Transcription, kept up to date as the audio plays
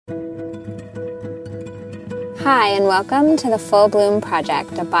Hi, and welcome to the Full Bloom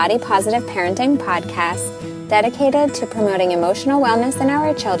Project, a body-positive parenting podcast dedicated to promoting emotional wellness in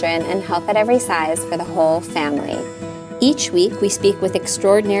our children and health at every size for the whole family. Each week, we speak with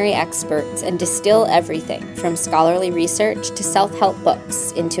extraordinary experts and distill everything from scholarly research to self-help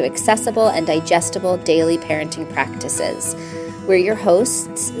books into accessible and digestible daily parenting practices. We're your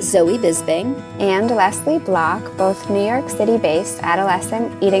hosts, Zoe Bisbing and Leslie Block, both New York City-based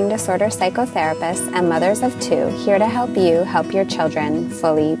adolescent eating disorder psychotherapists and mothers of two, here to help you help your children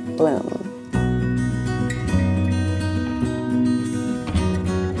fully bloom.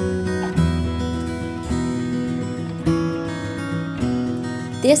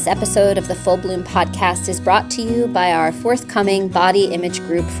 This episode of the Full Bloom podcast is brought to you by our forthcoming body image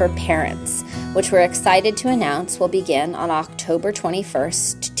group for parents, which we're excited to announce will begin on October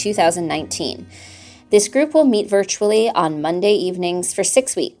 21st, 2019. This group will meet virtually on Monday evenings for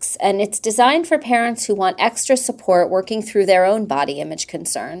 6 weeks, and it's designed for parents who want extra support working through their own body image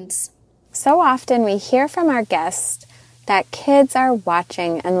concerns. So often we hear from our guests that kids are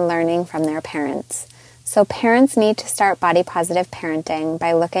watching and learning from their parents. So parents need to start body-positive parenting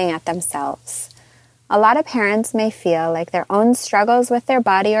by looking at themselves. A lot of parents may feel like their own struggles with their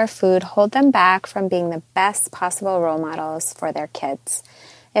body or food hold them back from being the best possible role models for their kids.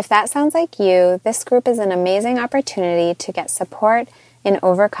 If that sounds like you, this group is an amazing opportunity to get support in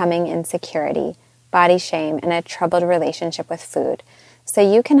overcoming insecurity, body shame, and a troubled relationship with food, so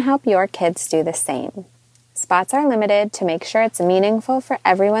you can help your kids do the same. Spots are limited to make sure it's meaningful for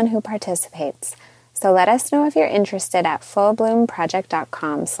everyone who participates. So let us know if you're interested at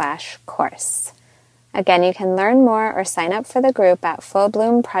fullbloomproject.com/course. Again, you can learn more or sign up for the group at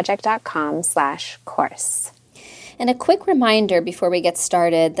fullbloomproject.com/course. And a quick reminder before we get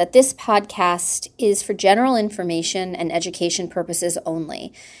started that this podcast is for general information and education purposes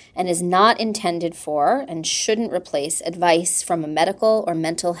only and is not intended for and shouldn't replace advice from a medical or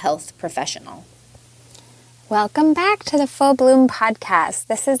mental health professional. Welcome back to the Full Bloom podcast.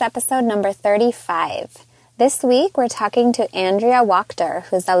 This is episode number 35. This week, we're talking to Andrea Wachter,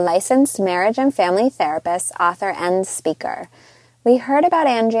 who's a licensed marriage and family therapist, author, and speaker. We heard about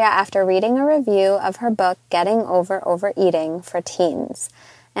Andrea after reading a review of her book, Getting Over Overeating for Teens.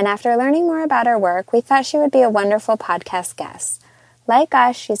 And after learning more about her work, we thought she would be a wonderful podcast guest. Like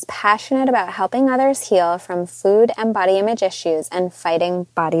us, she's passionate about helping others heal from food and body image issues and fighting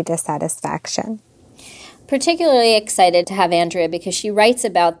body dissatisfaction. Particularly excited to have Andrea because she writes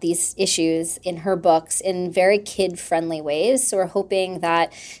about these issues in her books in very kid-friendly ways. So we're hoping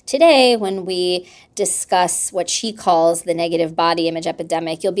that today, when we discuss what she calls the negative body image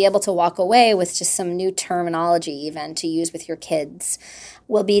epidemic, you'll be able to walk away with just some new terminology even to use with your kids.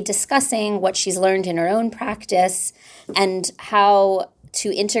 We'll be discussing what she's learned in her own practice and how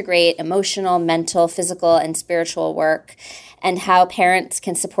to integrate emotional, mental, physical, and spiritual work, and how parents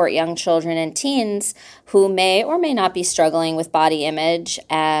can support young children and teens who may or may not be struggling with body image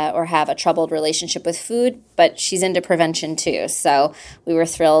or have a troubled relationship with food, but she's into prevention too. So we were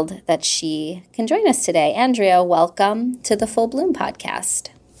thrilled that she can join us today. Andrea, welcome to the Full Bloom podcast.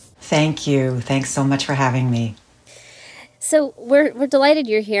 Thank you. Thanks so much for having me. So we're delighted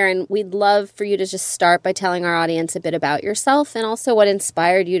you're here, and we'd love for you to just start by telling our audience a bit about yourself and also what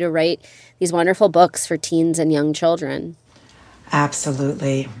inspired you to write these wonderful books for teens and young children.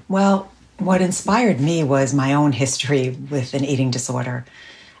 Absolutely. Well, what inspired me was my own history with an eating disorder,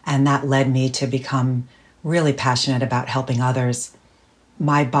 and that led me to become really passionate about helping others.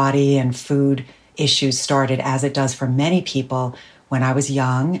 My body and food issues started, as it does for many people, when I was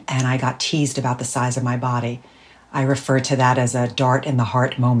young and I got teased about the size of my body. I refer to that as a dart in the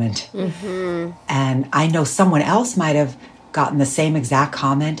heart moment. Mm-hmm. And I know someone else might have gotten the same exact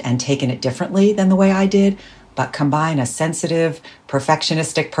comment and taken it differently than the way I did, but combine a sensitive,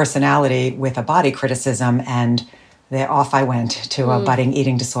 perfectionistic personality with a body criticism, and off I went to a budding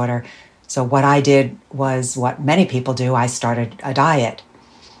eating disorder. So what I did was what many people do. I started a diet.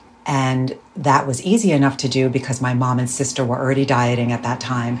 And that was easy enough to do because my mom and sister were already dieting at that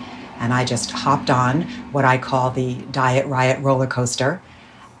time. And I just hopped on what I call the diet riot roller coaster.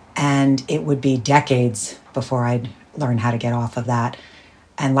 And it would be decades before I'd learn how to get off of that.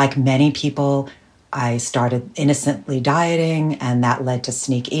 And like many people, I started innocently dieting, and that led to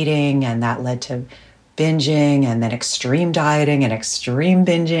sneak eating, and that led to binging, and then extreme dieting and extreme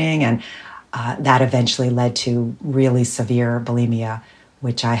binging. And that eventually led to really severe bulimia,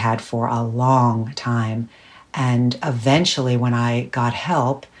 which I had for a long time. And eventually, when I got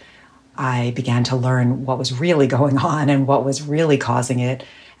help, I began to learn what was really going on and what was really causing it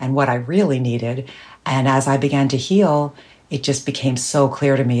and what I really needed. And as I began to heal, it just became so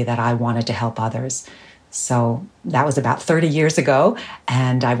clear to me that I wanted to help others. So that was about 30 years ago,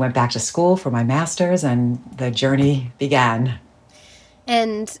 and I went back to school for my master's, and the journey began.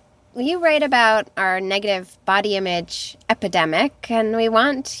 And you write about our negative body image epidemic, and we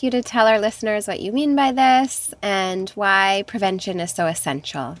want you to tell our listeners what you mean by this and why prevention is so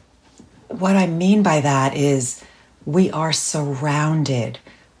essential. What I mean by that is we are surrounded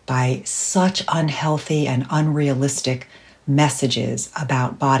by such unhealthy and unrealistic messages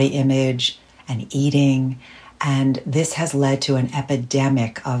about body image and eating, and this has led to an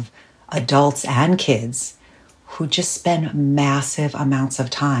epidemic of adults and kids who just spend massive amounts of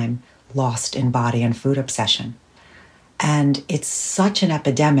time lost in body and food obsession. And it's such an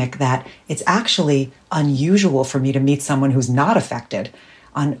epidemic that it's actually unusual for me to meet someone who's not affected.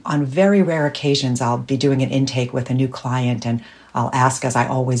 On very rare occasions, I'll be doing an intake with a new client, and I'll ask, as I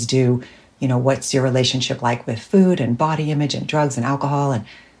always do, what's your relationship like with food and body image and drugs and alcohol? And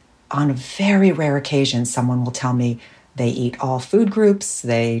on very rare occasions, someone will tell me they eat all food groups,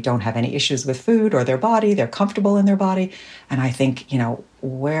 they don't have any issues with food or their body, they're comfortable in their body. And I think,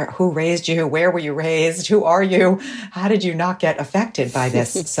 who raised you? Where were you raised? Who are you? How did you not get affected by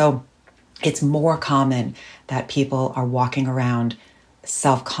this? So it's more common that people are walking around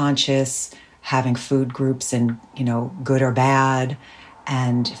self-conscious, having food groups and, good or bad,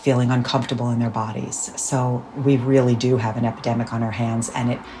 and feeling uncomfortable in their bodies. So we really do have an epidemic on our hands, and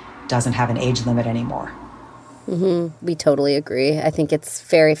it doesn't have an age limit anymore. Mm-hmm. We totally agree. I think it's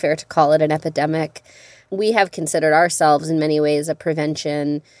very fair to call it an epidemic. We have considered ourselves in many ways a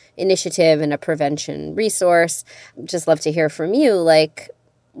prevention initiative and a prevention resource. Just love to hear from you.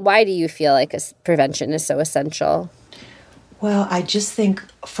 Why do you feel like prevention is so essential? Well, I just think,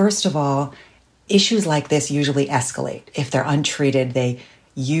 first of all, issues like this usually escalate. If they're untreated, they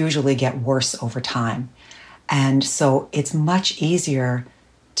usually get worse over time. And so it's much easier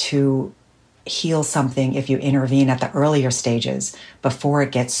to heal something if you intervene at the earlier stages before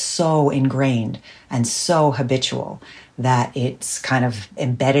it gets so ingrained and so habitual that it's kind of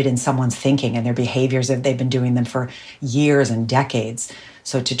embedded in someone's thinking and their behaviors if they've been doing them for years and decades.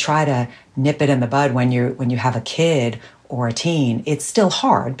 So to try to nip it in the bud when you have a kid or a teen, it's still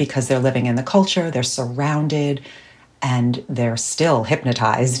hard because they're living in the culture, they're surrounded, and they're still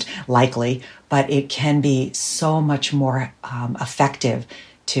hypnotized, likely, but it can be so much more effective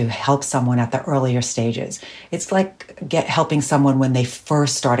to help someone at the earlier stages. It's like helping someone when they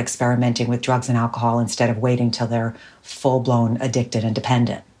first start experimenting with drugs and alcohol instead of waiting till they're full-blown addicted and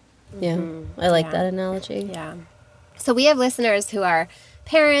dependent. Yeah, I like that analogy. Yeah. So we have listeners who are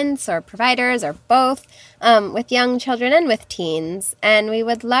parents or providers or both with young children and with teens, and we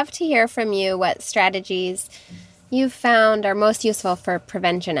would love to hear from you what strategies you've found are most useful for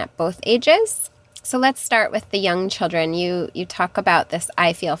prevention at both ages. So let's start with the young children. You talk about this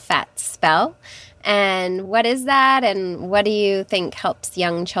I feel fat spell. And what is that? And what do you think helps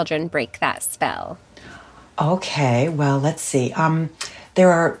young children break that spell? Okay, well, let's see.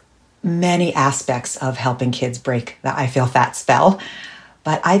 There are many aspects of helping kids break the I feel fat spell.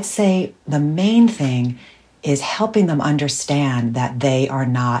 But I'd say the main thing is helping them understand that they are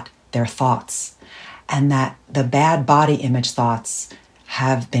not their thoughts and that the bad body image thoughts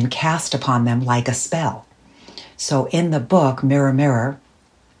have been cast upon them like a spell. So in the book, Mirror, Mirror,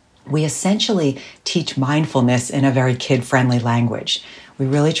 we essentially teach mindfulness in a very kid-friendly language. We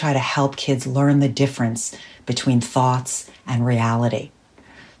really try to help kids learn the difference between thoughts and reality.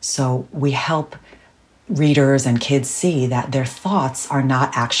 So we help readers and kids see that their thoughts are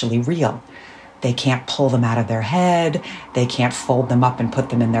not actually real. They can't pull them out of their head. They can't fold them up and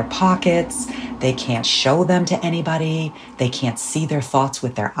put them in their pockets. They can't show them to anybody. They can't see their thoughts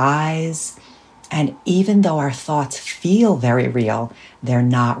with their eyes. And even though our thoughts feel very real, they're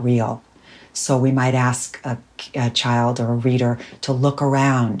not real. So we might ask a child or a reader to look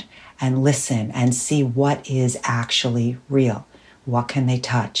around and listen and see what is actually real. What can they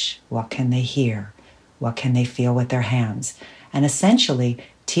touch? What can they hear? What can they feel with their hands? And essentially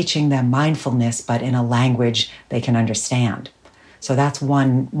teaching them mindfulness, but in a language they can understand. So that's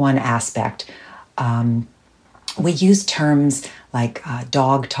one aspect. We use terms like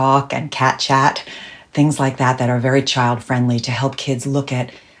dog talk and cat chat, things like that are very child-friendly to help kids look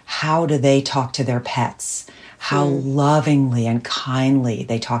at how do they talk to their pets, how lovingly and kindly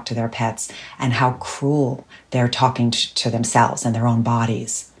they talk to their pets, and how cruel they're talking to themselves and their own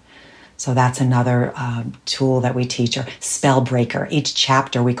bodies. So that's another tool that we teach, or spell breaker. Each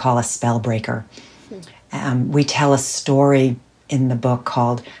chapter we call a spell breaker. We tell a story in the book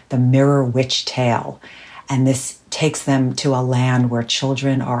called The Mirror Witch Tale. And this takes them to a land where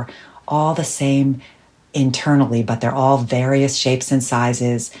children are all the same internally, but they're all various shapes and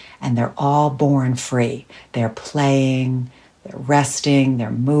sizes, and they're all born free. They're playing, they're resting,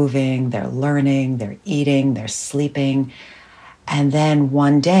 they're moving, they're learning, they're eating, they're sleeping. And then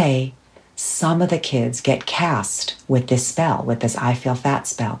one day, some of the kids get cast with this spell, with this I feel fat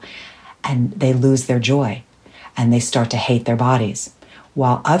spell, and they lose their joy and they start to hate their bodies.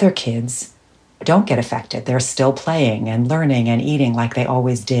 While other kids don't get affected. They're still playing and learning and eating like they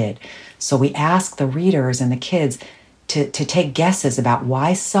always did. So we ask the readers and the kids to take guesses about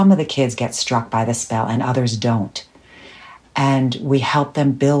why some of the kids get struck by the spell and others don't. And we help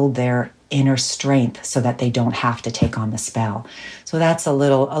them build their inner strength so that they don't have to take on the spell. So that's a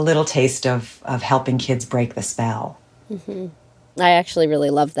little taste of helping kids break the spell. Mm-hmm. I actually really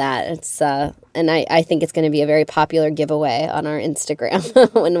love that. It's and I think it's going to be a very popular giveaway on our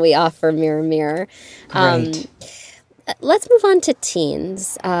Instagram when we offer Mirror Mirror. Great. Let's move on to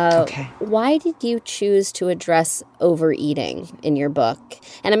teens. Okay. Why did you choose to address overeating in your book?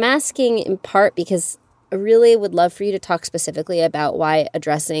 And I'm asking in part because I really would love for you to talk specifically about why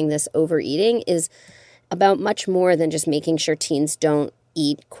addressing this overeating is about much more than just making sure teens don't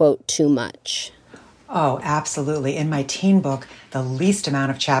eat, quote, too much. Oh, absolutely. In my teen book, the least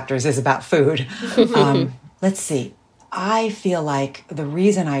amount of chapters is about food. Let's see. I feel like the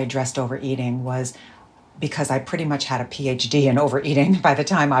reason I addressed overeating was because I pretty much had a PhD in overeating by the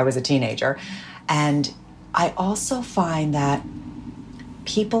time I was a teenager. And I also find that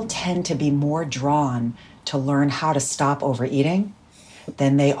people tend to be more drawn to learn how to stop overeating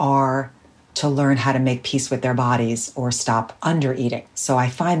than they are to learn how to make peace with their bodies or stop undereating. So I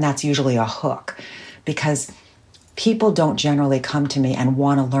find that's usually a hook, because people don't generally come to me and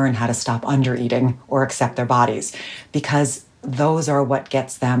want to learn how to stop undereating or accept their bodies, because those are what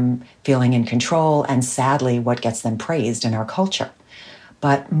gets them feeling in control and, sadly, what gets them praised in our culture.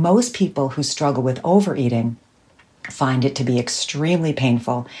 But most people who struggle with overeating find it to be extremely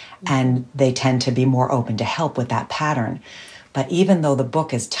painful, and they tend to be more open to help with that pattern. But even though the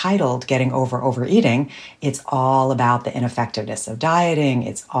book is titled Getting Over Overeating, it's all about the ineffectiveness of dieting.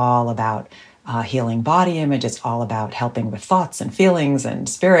 It's all about healing body image. It's all about helping with thoughts and feelings and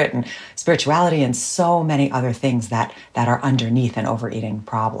spirit and spirituality and so many other things that are underneath an overeating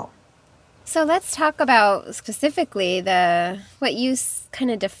problem. So let's talk about specifically what you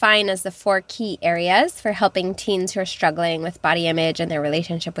kind of define as the 4 key areas for helping teens who are struggling with body image and their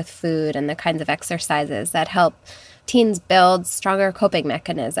relationship with food, and the kinds of exercises that help teens build stronger coping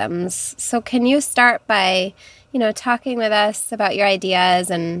mechanisms. So can you start by talking with us about your ideas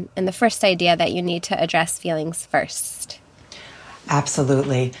and the first idea that you need to address feelings first?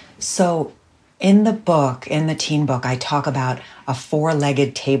 Absolutely. So in the book, in the teen book, I talk about a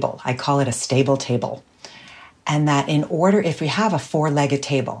 4-legged table. I call it a stable table. And that if we have a 4-legged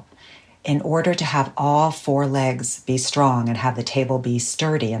table, in order to have all 4 legs be strong and have the table be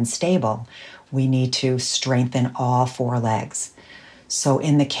sturdy and stable, we need to strengthen all 4 legs. So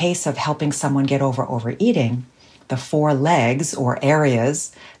in the case of helping someone get over overeating, the 4 legs or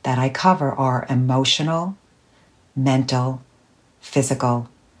areas that I cover are emotional, mental, physical,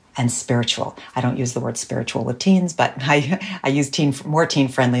 and spiritual. I don't use the word spiritual with teens, but I use more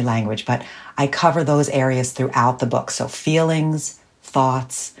teen-friendly language. But I cover those areas throughout the book. So feelings,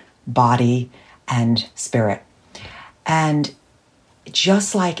 thoughts, body, and spirit. And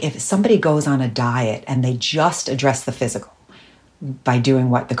just like if somebody goes on a diet and they just address the physical by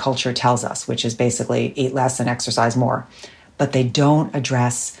doing what the culture tells us, which is basically eat less and exercise more, but they don't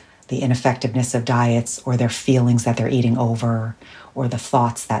address the ineffectiveness of diets or their feelings that they're eating over, or the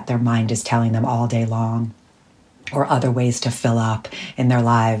thoughts that their mind is telling them all day long, or other ways to fill up in their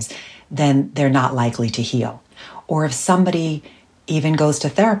lives, then they're not likely to heal. Or if somebody even goes to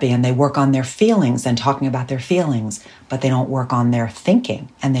therapy and they work on their feelings and talking about their feelings, but they don't work on their thinking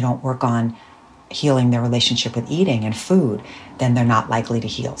and they don't work on healing their relationship with eating and food, then they're not likely to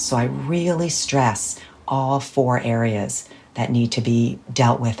heal. So I really stress all 4 areas that need to be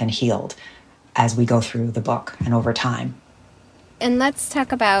dealt with and healed as we go through the book and over time. And let's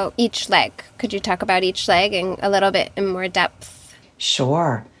talk about each leg. Could you talk about each leg in a little bit in more depth?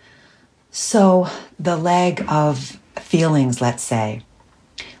 Sure. So the leg of feelings, let's say,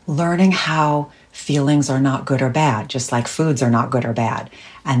 learning how feelings are not good or bad, just like foods are not good or bad,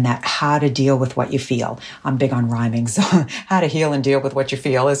 and that how to deal with what you feel. I'm big on rhyming, so how to heal and deal with what you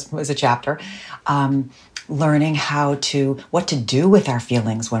feel is a chapter. Learning what to do with our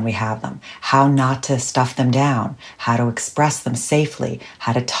feelings when we have them, how not to stuff them down, how to express them safely,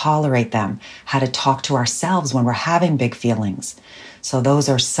 how to tolerate them, how to talk to ourselves when we're having big feelings. So those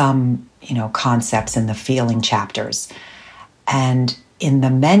are some, concepts in the feeling chapters. And in the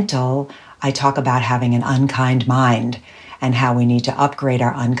mental, I talk about having an unkind mind and how we need to upgrade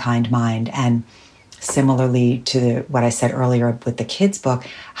our unkind mind. And similarly to what I said earlier with the kids' book,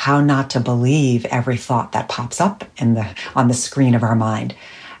 how not to believe every thought that pops up on the screen of our mind,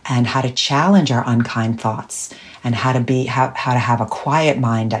 and how to challenge our unkind thoughts, and how to have a quiet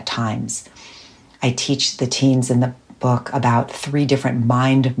mind at times. I teach the teens in the book about 3 different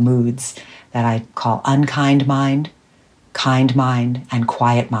mind moods that I call unkind mind, kind mind, and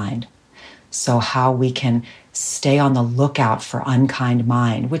quiet mind. So how we can stay on the lookout for unkind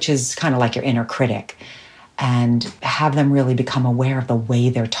mind, which is kind of like your inner critic, and have them really become aware of the way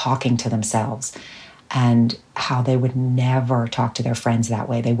they're talking to themselves and how they would never talk to their friends that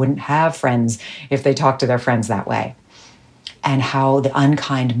way. They wouldn't have friends if they talked to their friends that way. And how the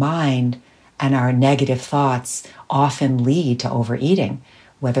unkind mind and our negative thoughts often lead to overeating,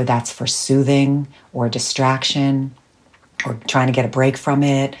 whether that's for soothing or distraction or trying to get a break from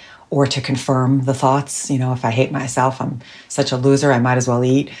it, or to confirm the thoughts. If I hate myself, I'm such a loser, I might as well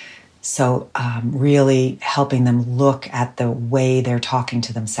eat. So really helping them look at the way they're talking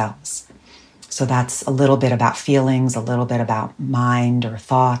to themselves. So that's a little bit about feelings, a little bit about mind or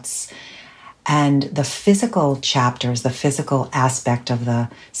thoughts. And the physical chapters, the physical aspect of the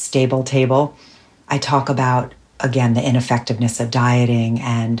stable table, I talk about, again, the ineffectiveness of dieting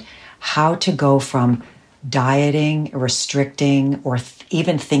and how to go from dieting, restricting, or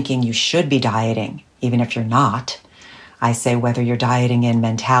even thinking you should be dieting, even if you're not. I say whether you're dieting in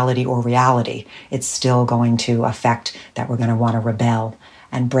mentality or reality, it's still going to affect that we're going to want to rebel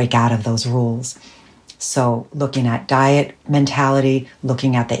and break out of those rules. So looking at diet mentality,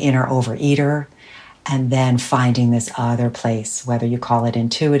 looking at the inner overeater, and then finding this other place, whether you call it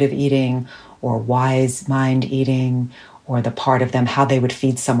intuitive eating or wise mind eating, or the part of them, how they would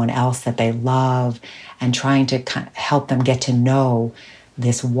feed someone else that they love, and trying to kind of help them get to know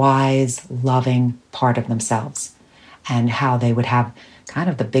this wise, loving part of themselves, and how they would have kind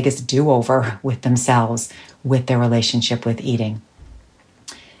of the biggest do-over with themselves with their relationship with eating.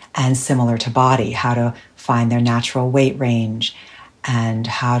 And similar to body, how to find their natural weight range and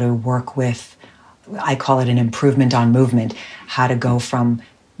how to work with, I call it an improvement on movement, how to go from,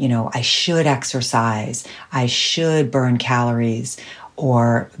 I should exercise, I should burn calories,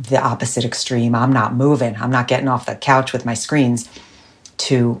 or the opposite extreme, I'm not moving, I'm not getting off the couch with my screens,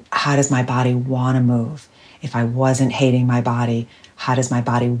 to how does my body want to move? If I wasn't hating my body, how does my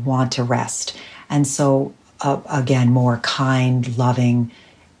body want to rest? And so, again, more kind, loving,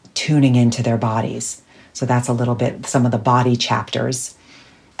 tuning into their bodies. So that's a little bit some of the body chapters.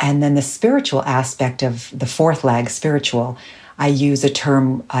 And then the spiritual aspect of the 4th leg, spiritual, I use a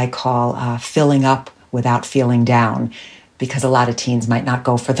term I call filling up without feeling down, because a lot of teens might not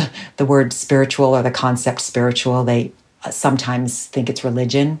go for the word spiritual or the concept spiritual. They sometimes think it's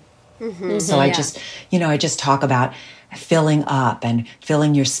religion. Mm-hmm. So I just talk about filling up and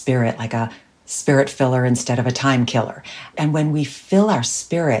filling your spirit, like a spirit filler instead of a time killer. And when we fill our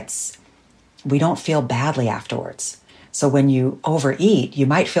spirits, we don't feel badly afterwards. So when you overeat, you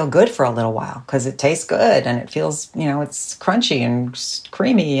might feel good for a little while because it tastes good and it feels, it's crunchy and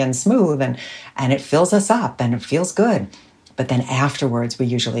creamy and smooth and it fills us up and it feels good. But then afterwards, we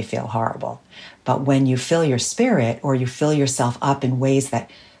usually feel horrible. But when you fill your spirit or you fill yourself up in ways that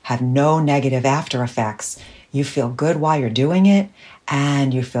have no negative after effects, you feel good while you're doing it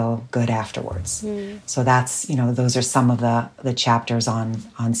and you feel good afterwards. So that's, those are some of the chapters on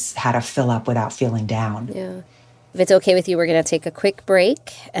how to fill up without feeling down. Yeah. If it's okay with you, we're going to take a quick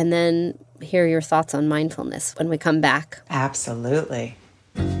break and then hear your thoughts on mindfulness when we come back. Absolutely.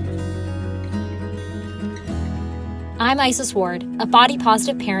 I'm Isis Ward, a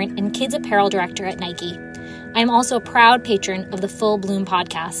body-positive parent and kids apparel director at Nike. I am also a proud patron of the Full Bloom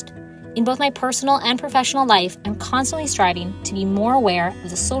podcast. In both my personal and professional life, I'm constantly striving to be more aware of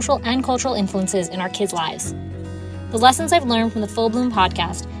the social and cultural influences in our kids' lives. The lessons I've learned from the Full Bloom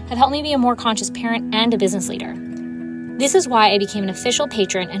podcast have helped me be a more conscious parent and a business leader. This is why I became an official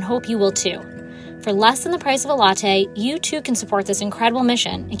patron and hope you will too. For less than the price of a latte, you too can support this incredible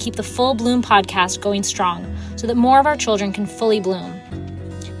mission and keep the Full Bloom podcast going strong so that more of our children can fully bloom.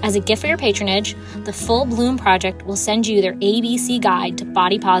 As a gift for your patronage, the Full Bloom Project will send you their ABC guide to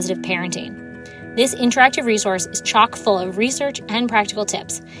body-positive parenting. This interactive resource is chock full of research and practical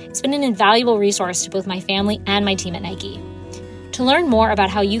tips. It's been an invaluable resource to both my family and my team at Nike. To learn more about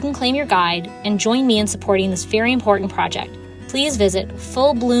how you can claim your guide and join me in supporting this very important project, please visit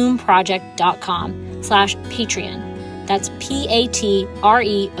fullbloomproject.com/Patreon. That's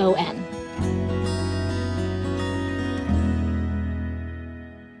Patreon.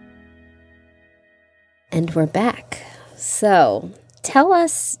 And we're back. So Tell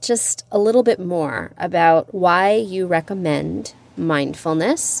us just a little bit more about why you recommend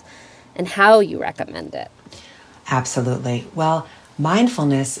mindfulness and how you recommend it. Absolutely. Well,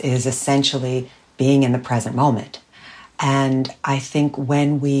 mindfulness is essentially being in the present moment. And I think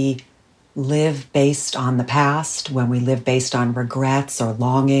when we live based on the past, when we live based on regrets or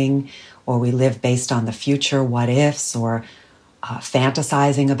longing, or we live based on the future, what ifs, or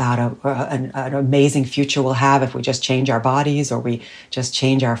fantasizing about an amazing future we'll have if we just change our bodies, or we just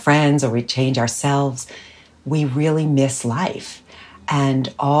change our friends, or we change ourselves, we really miss life.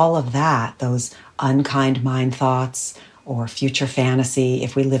 And all of that, those unkind mind thoughts or future fantasy,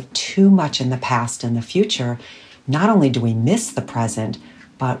 if we live too much in the past and the future, not only do we miss the present,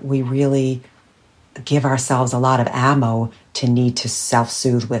 but we really give ourselves a lot of ammo to need to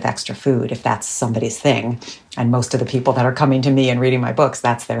self-soothe with extra food, if that's somebody's thing. And most of the people that are coming to me and reading my books,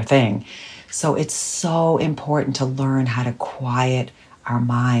 that's their thing. So it's so important to learn how to quiet our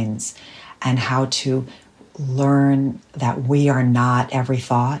minds and how to learn that we are not every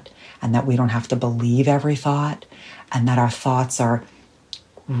thought, and that we don't have to believe every thought, and that our thoughts are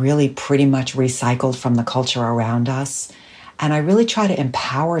really pretty much recycled from the culture around us. And I really try to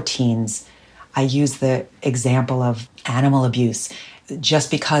empower teens. I use the example of animal abuse.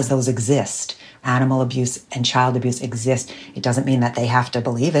 Just because those exist, animal abuse and child abuse exist, it doesn't mean that they have to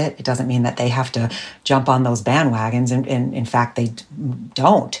believe it. It doesn't mean that they have to jump on those bandwagons. And in fact, they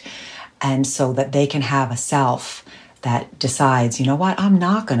don't. And so that they can have a self that decides, you know what, I'm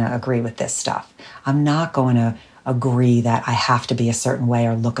not going to agree with this stuff. I'm not going to agree that I have to be a certain way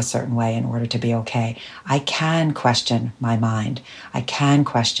or look a certain way in order to be okay. I can question my mind. I can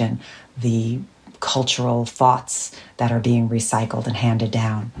question the cultural thoughts that are being recycled and handed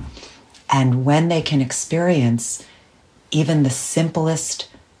down. And when they can experience even the simplest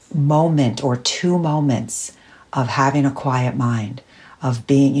moment or two moments of having a quiet mind, of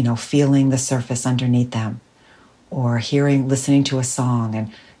being, feeling the surface underneath them, or listening to a song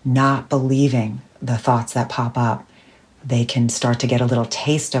and not believing the thoughts that pop up, they can start to get a little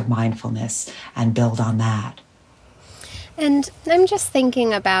taste of mindfulness and build on that. And I'm just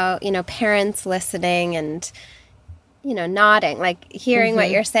thinking about, parents listening and, nodding, like hearing what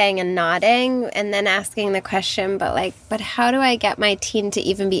you're saying and nodding, and then asking the question, but how do I get my teen to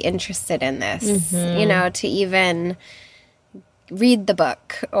even be interested in this? To even read the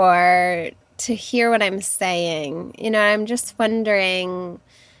book or to hear what I'm saying. I'm just wondering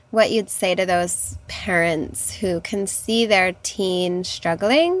what you'd say to those parents who can see their teen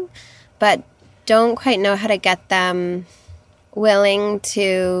struggling, but don't quite know how to get them willing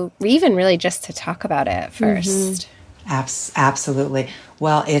to, or even really just to talk about it first. Absolutely.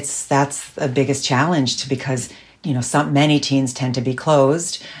 Well, that's the biggest challenge because, many teens tend to be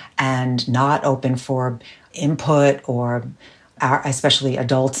closed and not open for input or especially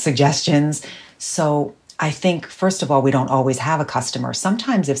adult suggestions. So I think, first of all, we don't always have a customer.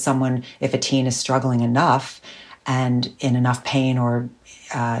 Sometimes if a teen is struggling enough and in enough pain or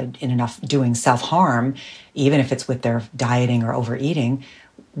in enough doing self-harm, even if it's with their dieting or overeating,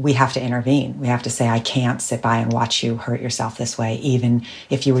 we have to intervene. We have to say, I can't sit by and watch you hurt yourself this way. Even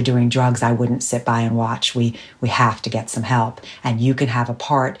if you were doing drugs, I wouldn't sit by and watch. We have to get some help. And you can have a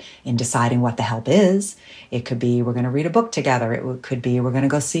part in deciding what the help is. It could be we're going to read a book together. It could be we're going to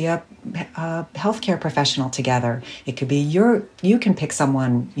go see a healthcare professional together. It could be you can pick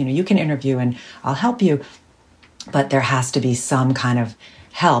someone, you can interview and I'll help you. But there has to be some kind of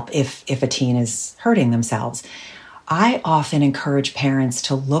help if a teen is hurting themselves. I often encourage parents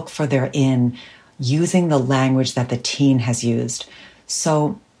to look for their in using the language that the teen has used.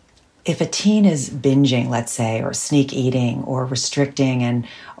 So if a teen is binging, let's say, or sneak eating or restricting and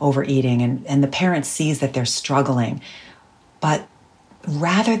overeating, and the parent sees that they're struggling, but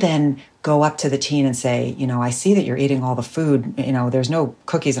rather than go up to the teen and say, I see that you're eating all the food, there's no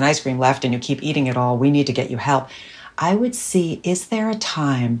cookies and ice cream left and you keep eating it all, we need to get you help. I would see, is there a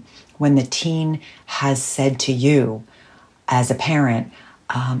time when the teen has said to you as a parent,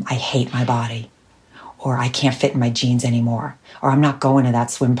 I hate my body, or I can't fit in my jeans anymore, or I'm not going to that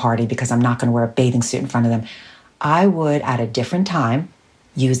swim party because I'm not going to wear a bathing suit in front of them. I would, at a different time,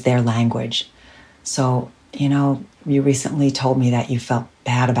 use their language. So, you recently told me that you felt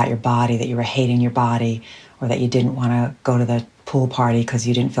bad about your body, that you were hating your body, or that you didn't want to go to the pool party because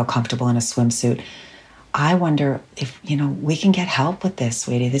you didn't feel comfortable in a swimsuit. I wonder if, we can get help with this,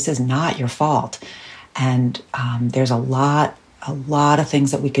 sweetie. This is not your fault. And there's a lot of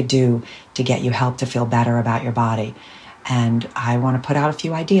things that we could do to get you help to feel better about your body. And I want to put out a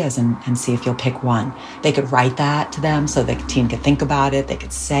few ideas and see if you'll pick one. They could write that to them so the teen could think about it, they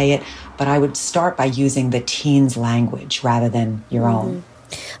could say it. But I would start by using the teen's language rather than your own.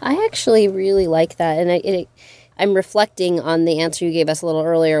 I actually really like that. And I'm reflecting on the answer you gave us a little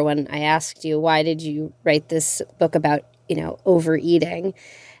earlier when I asked you, why did you write this book about, overeating?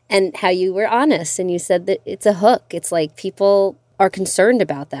 And how you were honest and you said that it's a hook. It's like people are concerned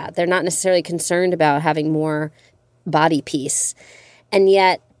about that. They're not necessarily concerned about having more body peace. And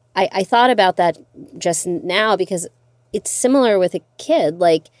yet I thought about that just now because it's similar with a kid.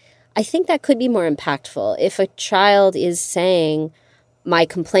 Like, I think that could be more impactful. If a child is saying, my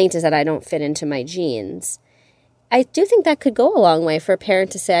complaint is that I don't fit into my jeans, I do think that could go a long way for a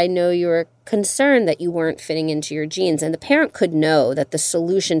parent to say, I know you were concerned that you weren't fitting into your jeans. And the parent could know that the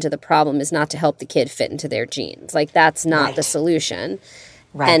solution to the problem is not to help the kid fit into their jeans. Like, that's not the solution.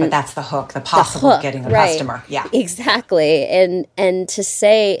 Right, and but that's the hook, the possible hook, getting a customer. Yeah, exactly. And to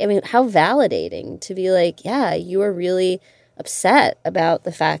say, I mean, how validating to be like, yeah, you are really upset about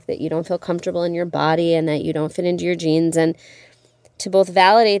the fact that you don't feel comfortable in your body and that you don't fit into your jeans. And to both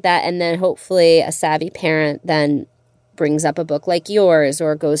validate that, and then hopefully a savvy parent then brings up a book like yours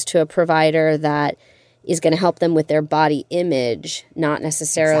or goes to a provider that is going to help them with their body image, not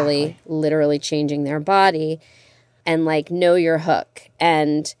necessarily literally changing their body, and like know your hook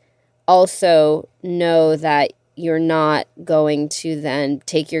and also know that you're not going to then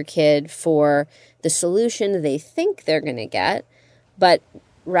take your kid for the solution they think they're going to get, but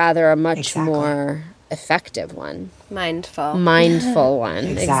rather a much more effective one. Mindful one.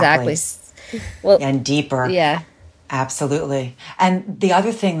 Exactly. Well, and deeper. Yeah. Absolutely. And the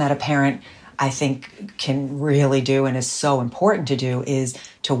other thing that a parent, I think, can really do and is so important to do is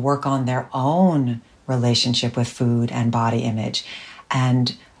to work on their own relationship with food and body image.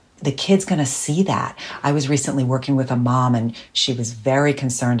 And the kid's going to see that. I was recently working with a mom and she was very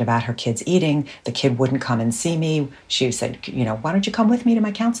concerned about her kids eating. The kid wouldn't come and see me. She said, why don't you come with me to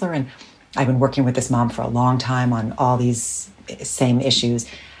my counselor? And I've been working with this mom for a long time on all these same issues.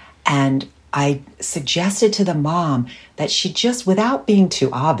 And I suggested to the mom that she just, without being too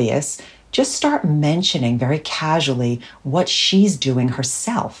obvious, just start mentioning very casually what she's doing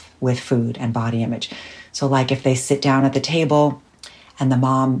herself with food and body image. So like if they sit down at the table and the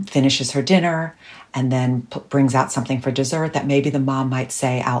mom finishes her dinner and then brings out something for dessert, that maybe the mom might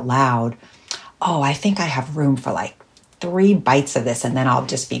say out loud, oh, I think I have room for like 3 bites of this and then I'll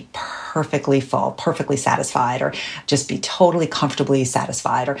just be perfectly full, perfectly satisfied, or just be totally comfortably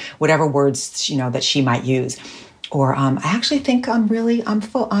satisfied, or whatever words, that she might use. Or I actually think I'm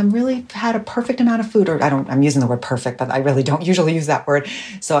full. I'm really had a perfect amount of food, or I'm using the word perfect, but I really don't usually use that word.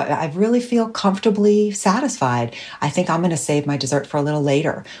 So I really feel comfortably satisfied. I think I'm going to save my dessert for a little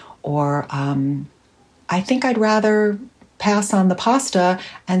later. Or I think I'd rather pass on the pasta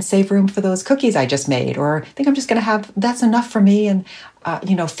and save room for those cookies I just made. Or I think I'm just going to have, that's enough for me. And,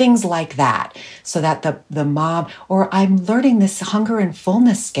 things like that. So that the mom, or I'm learning this hunger and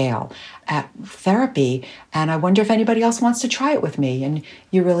fullness scale at therapy. And I wonder if anybody else wants to try it with me. And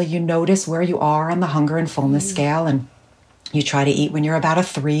you notice where you are on the hunger and fullness scale. And you try to eat when you're about a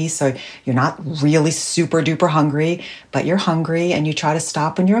 3, so you're not really super duper hungry, but you're hungry, and you try to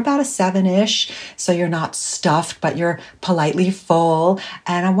stop when you're about a 7-ish, so you're not stuffed, but you're politely full.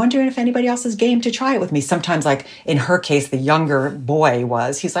 And I'm wondering if anybody else is game to try it with me. Sometimes, like in her case, the younger boy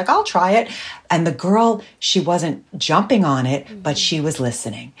he's like, I'll try it. And the girl, she wasn't jumping on it, but she was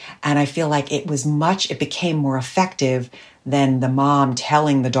listening. And I feel like it became more effective than the mom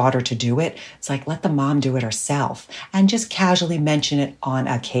telling the daughter to do it. It's like, let the mom do it herself and just casually mention it on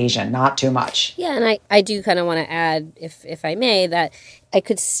occasion, not too much. Yeah, and I do kind of want to add, if I may, that I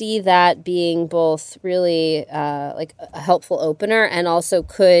could see that being both really like a helpful opener and also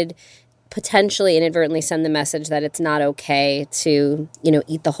could potentially inadvertently send the message that it's not okay to,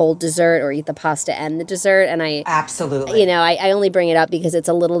 eat the whole dessert or eat the pasta and the dessert. And I absolutely, I only bring it up because it's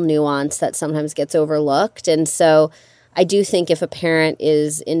a little nuance that sometimes gets overlooked. And so I do think if a parent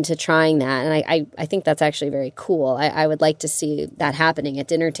is into trying that, and I think that's actually very cool. I would like to see that happening at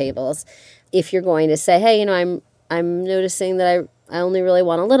dinner tables. If you're going to say, hey, I'm noticing that I only really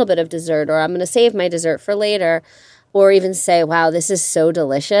want a little bit of dessert, or I'm going to save my dessert for later, or even say, wow, this is so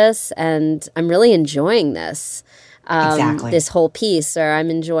delicious and I'm really enjoying this. This whole piece, or I'm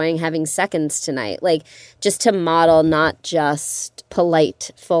enjoying having seconds tonight. Like, just to model not just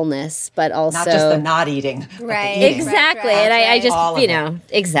polite fullness, but also not just the not eating, right? Exactly. Right. And I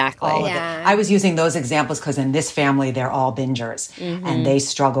just, exactly. Yeah. I was using those examples because in this family, they're all bingers, and they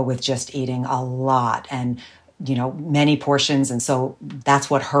struggle with just eating a lot. And many portions. And so that's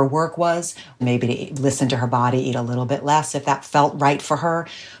what her work was, maybe to listen to her body, eat a little bit less if that felt right for her.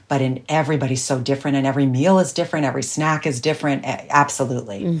 But everybody's so different, and every meal is different. Every snack is different.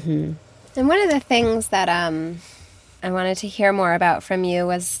 Absolutely. Mm-hmm. And one of the things that I wanted to hear more about from you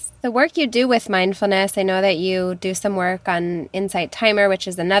was the work you do with mindfulness. I know that you do some work on Insight Timer, which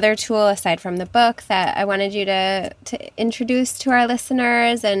is another tool aside from the book that I wanted you to introduce to our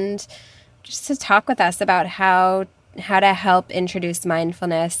listeners, and just to talk with us about how to help introduce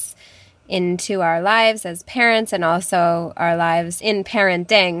mindfulness into our lives as parents and also our lives in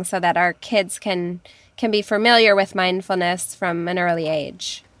parenting so that our kids can be familiar with mindfulness from an early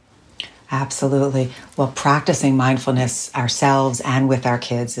age. Absolutely. Well, practicing mindfulness ourselves and with our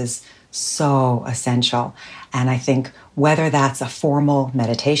kids is so essential. And I think whether that's a formal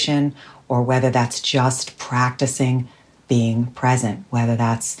meditation or whether that's just practicing being present, whether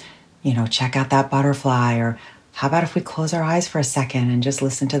that's, check out that butterfly, or how about if we close our eyes for a second and just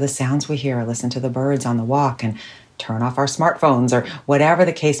listen to the sounds we hear, or listen to the birds on the walk and turn off our smartphones, or whatever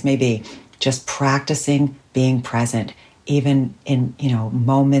the case may be, just practicing being present. Even in,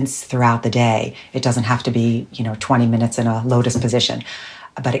 moments throughout the day. It doesn't have to be, 20 minutes in a lotus position,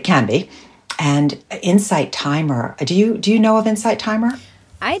 but it can be. And Insight Timer, do you know of Insight Timer?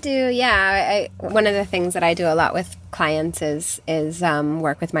 I do, yeah. One of the things that I do a lot with clients is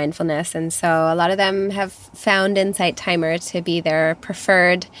work with mindfulness. And so a lot of them have found Insight Timer to be their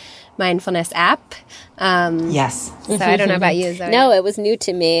preferred mindfulness app. Yes. So I don't know about you, Zoe. No, it was new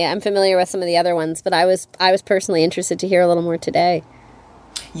to me. I'm familiar with some of the other ones, but I was personally interested to hear a little more today.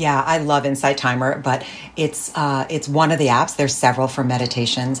 Yeah, I love Insight Timer, but it's one of the apps. There's several for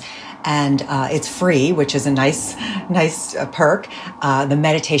meditations, and it's free, which is a nice perk. The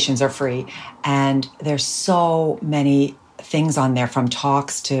meditations are free, and there's so many things on there, from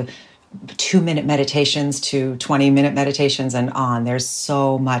talks to 2-minute meditations to 20-minute meditations and on. There's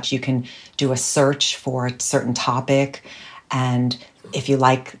so much. You can do a search for a certain topic, and if you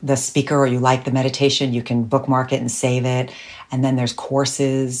like the speaker or you like the meditation, you can bookmark it and save it. And then there's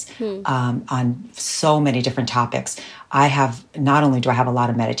courses on so many different topics. Not only do I have a lot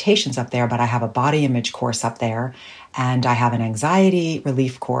of meditations up there, but I have a body image course up there, and I have an anxiety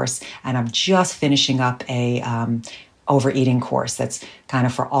relief course, and I'm just finishing up a overeating course that's kind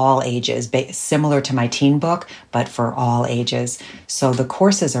of for all ages, similar to my teen book, but for all ages. So the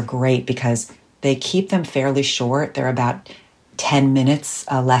courses are great because they keep them fairly short. They're about 10 minutes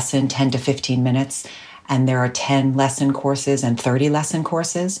a lesson, 10 to 15 minutes. And there are 10 lesson courses and 30 lesson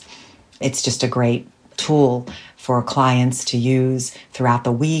courses. It's just a great tool for clients to use throughout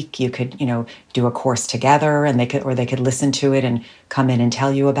the week. You could, do a course together, and they could listen to it and come in and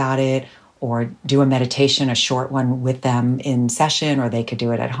tell you about it, or do a meditation, a short one with them in session, or they could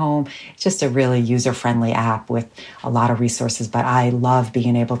do it at home. It's just a really user-friendly app with a lot of resources. But I love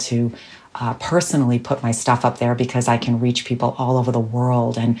being able to personally put my stuff up there because I can reach people all over the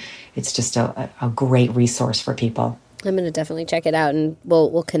world, and it's just a great resource for people. I'm going to definitely check it out, and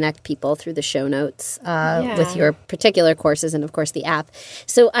we'll connect people through the show notes with your particular courses and, of course, the app.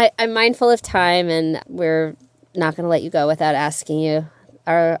 So I'm mindful of time, and we're not going to let you go without asking you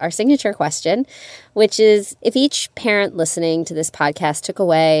our signature question, which is, if each parent listening to this podcast took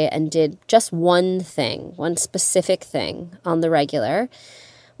away and did just one specific thing on the regular,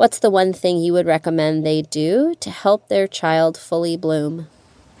 what's the one thing you would recommend they do to help their child fully bloom?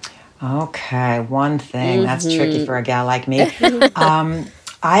 Okay, one thing. That's tricky for a gal like me.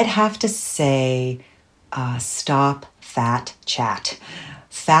 I'd have to say stop fat chat.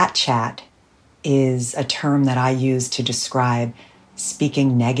 Fat chat is a term that I use to describe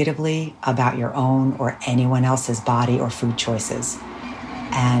speaking negatively about your own or anyone else's body or food choices.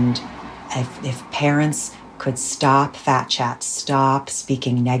 And if parents could stop fat chat, stop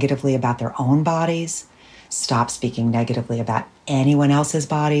speaking negatively about their own bodies, stop speaking negatively about anyone else's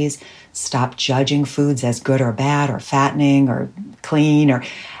bodies, stop judging foods as good or bad or fattening or clean, or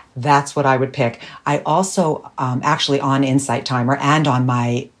that's what I would pick. I also, actually on Insight Timer and on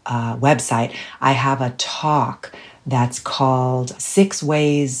my website, I have a talk that's called 6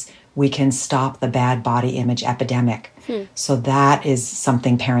 Ways We Can Stop the Bad Body Image Epidemic. So that is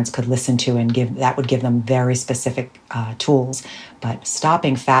something parents could listen to, and that would give them very specific tools. But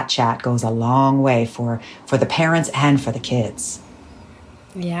stopping fat chat goes a long way for the parents and for the kids.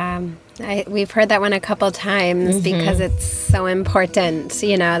 Yeah, we've heard that one a couple times because it's so important.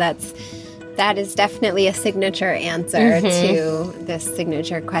 That is definitely a signature answer to this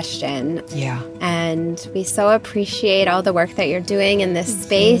signature question. Yeah. And we so appreciate all the work that you're doing in this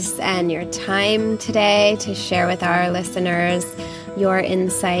space and your time today to share with our listeners. your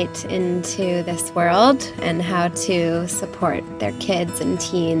insight into this world and how to support their kids and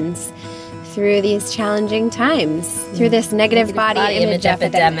teens through these challenging times, through this negative body image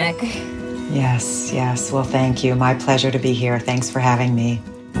epidemic. Yes, yes. Well, thank you. My pleasure to be here. Thanks for having me.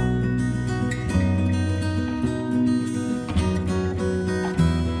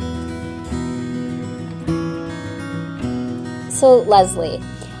 So, Leslie,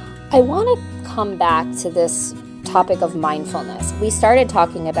 I want to come back to this topic of mindfulness. We started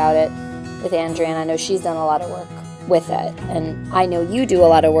talking about it with Andrea, and I know she's done a lot of work with it. And I know you do a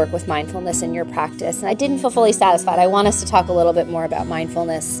lot of work with mindfulness in your practice. And I didn't feel fully satisfied. I want us to talk a little bit more about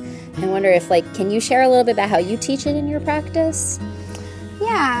mindfulness. I wonder if, can you share a little bit about how you teach it in your practice?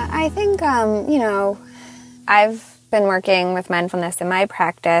 Yeah, I think, I've been working with mindfulness in my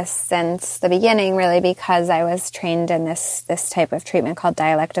practice since the beginning, really, because I was trained in this type of treatment called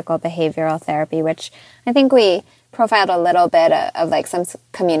dialectical behavioral therapy, which I think we profiled a little bit of some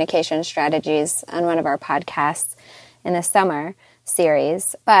communication strategies on one of our podcasts in the summer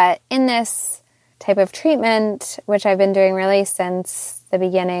series. But in this type of treatment, which I've been doing really since the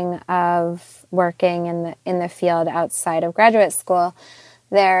beginning of working in the field outside of graduate school,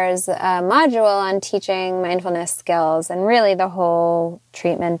 there's a module on teaching mindfulness skills, and really the whole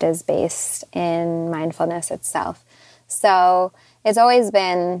treatment is based in mindfulness itself. So it's always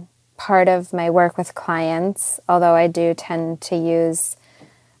been part of my work with clients, although I do tend to use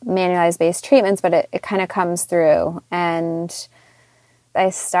manualized-based treatments, but it kind of comes through. And I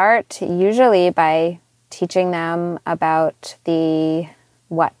start usually by teaching them about the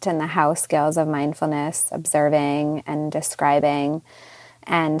what and the how skills of mindfulness, observing and describing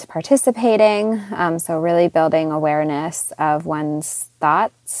and participating. So really building awareness of one's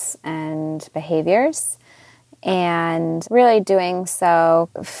thoughts and behaviors, and really doing so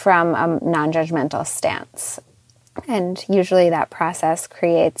from a non-judgmental stance. And usually that process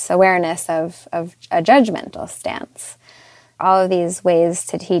creates awareness of a judgmental stance. All of these ways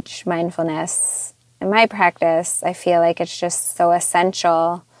to teach mindfulness in my practice, I feel like it's just so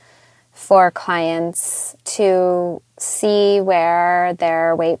essential for clients to see where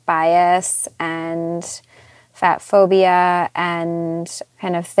their weight bias and fat phobia and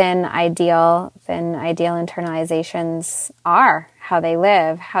kind of thin ideal internalizations are, how they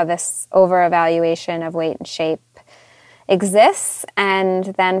live, how this over-evaluation of weight and shape exists. And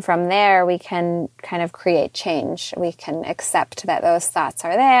then from there, we can kind of create change. We can accept that those thoughts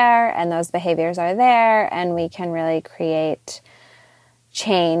are there and those behaviors are there, and we can really create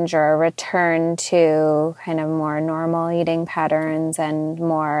change or a return to kind of more normal eating patterns and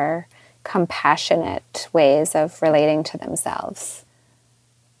more compassionate ways of relating to themselves.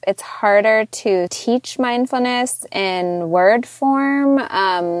 It's harder to teach mindfulness in word form.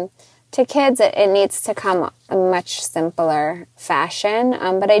 To kids, it needs to come a much simpler fashion.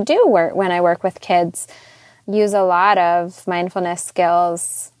 But I do when I work with kids, use a lot of mindfulness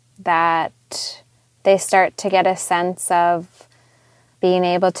skills that they start to get a sense of being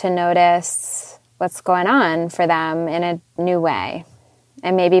able to notice what's going on for them in a new way,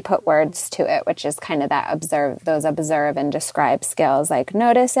 and maybe put words to it, which is kind of that observe and describe skills, like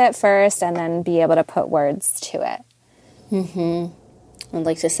notice it first and then be able to put words to it. Mm-hmm. I'd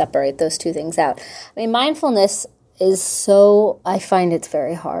like to separate those two things out. I mean, mindfulness is I find it's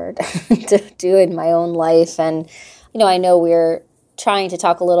very hard to do in my own life. And, I know we're trying to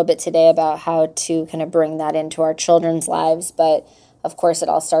talk a little bit today about how to kind of bring that into our children's lives, but of course, it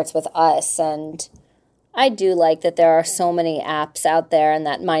all starts with us. And I do like that there are so many apps out there and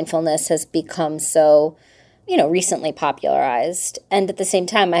that mindfulness has become so, recently popularized. And at the same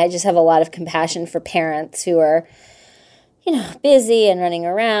time, I just have a lot of compassion for parents who are, busy and running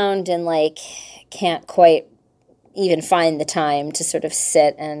around and can't quite even find the time to sort of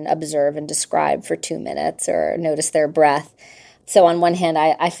sit and observe and describe for 2 minutes or notice their breath. So on one hand,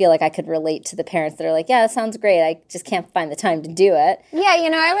 I feel like I could relate to the parents that are like, yeah, that sounds great. I just can't find the time to do it. Yeah,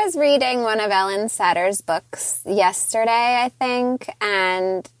 I was reading one of Ellen Satter's books yesterday, I think,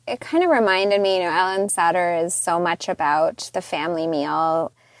 and it kind of reminded me, Ellen Satter is so much about the family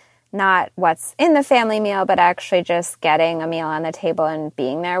meal, not what's in the family meal, but actually just getting a meal on the table and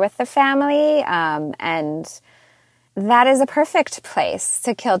being there with the family. And that is a perfect place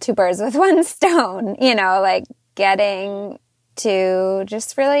to kill two birds with one stone, getting to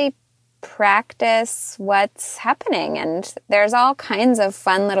just really practice what's happening. And there's all kinds of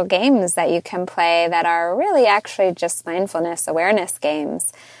fun little games that you can play that are really actually just mindfulness awareness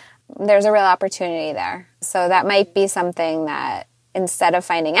games. There's a real opportunity there. So that might be something that instead of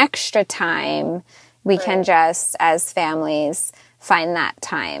finding extra time, we can just, as families, find that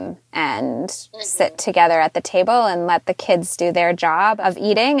time and sit together at the table and let the kids do their job of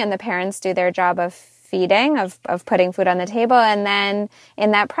eating and the parents do their job of feeding, of putting food on the table. And then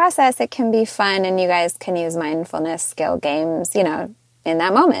in that process, it can be fun and you guys can use mindfulness skill games, in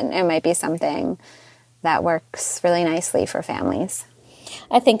that moment. It might be something that works really nicely for families.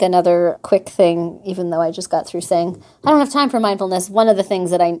 I think another quick thing, even though I just got through saying I don't have time for mindfulness, one of the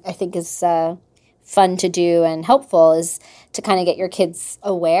things that I think is fun to do and helpful is to kind of get your kids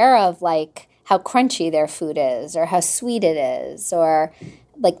aware of like how crunchy their food is or how sweet it is or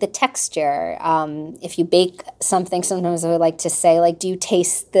like the texture. If you bake something, sometimes I would like to say, like, do you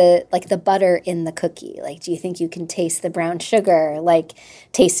taste the butter in the cookie? Like, do you think you can taste the brown sugar? Like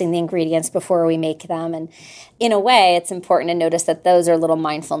tasting the ingredients before we make them. And in a way, it's important to notice that those are little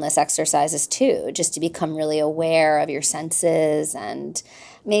mindfulness exercises too, just to become really aware of your senses. And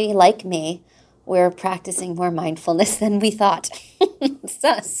maybe like me, we're practicing more mindfulness than we thought.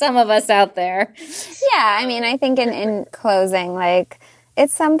 Some of us out there. Yeah, I mean, I think in closing, like,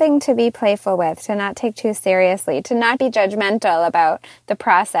 it's something to be playful with, to not take too seriously, to not be judgmental about the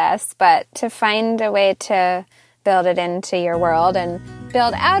process, but to find a way to build it into your world and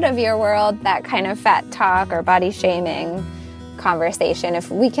build out of your world that kind of fat talk or body shaming conversation.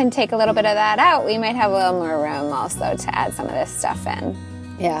 If we can take a little bit of that out, we might have a little more room also to add some of this stuff in.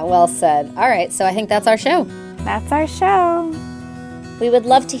 Yeah, well said. All right, so I think that's our show. That's our show. We would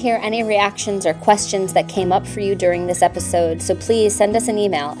love to hear any reactions or questions that came up for you during this episode, so please send us an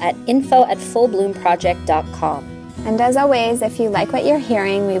email at info@fullbloomproject.com. And as always, if you like what you're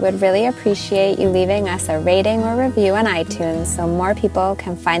hearing, we would really appreciate you leaving us a rating or review on iTunes so more people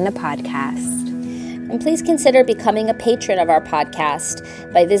can find the podcast. And please consider becoming a patron of our podcast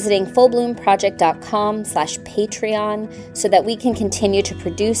by visiting fullbloomproject.com/Patreon so that we can continue to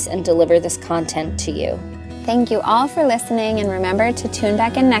produce and deliver this content to you. Thank you all for listening, and remember to tune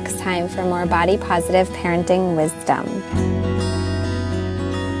back in next time for more body positive parenting wisdom.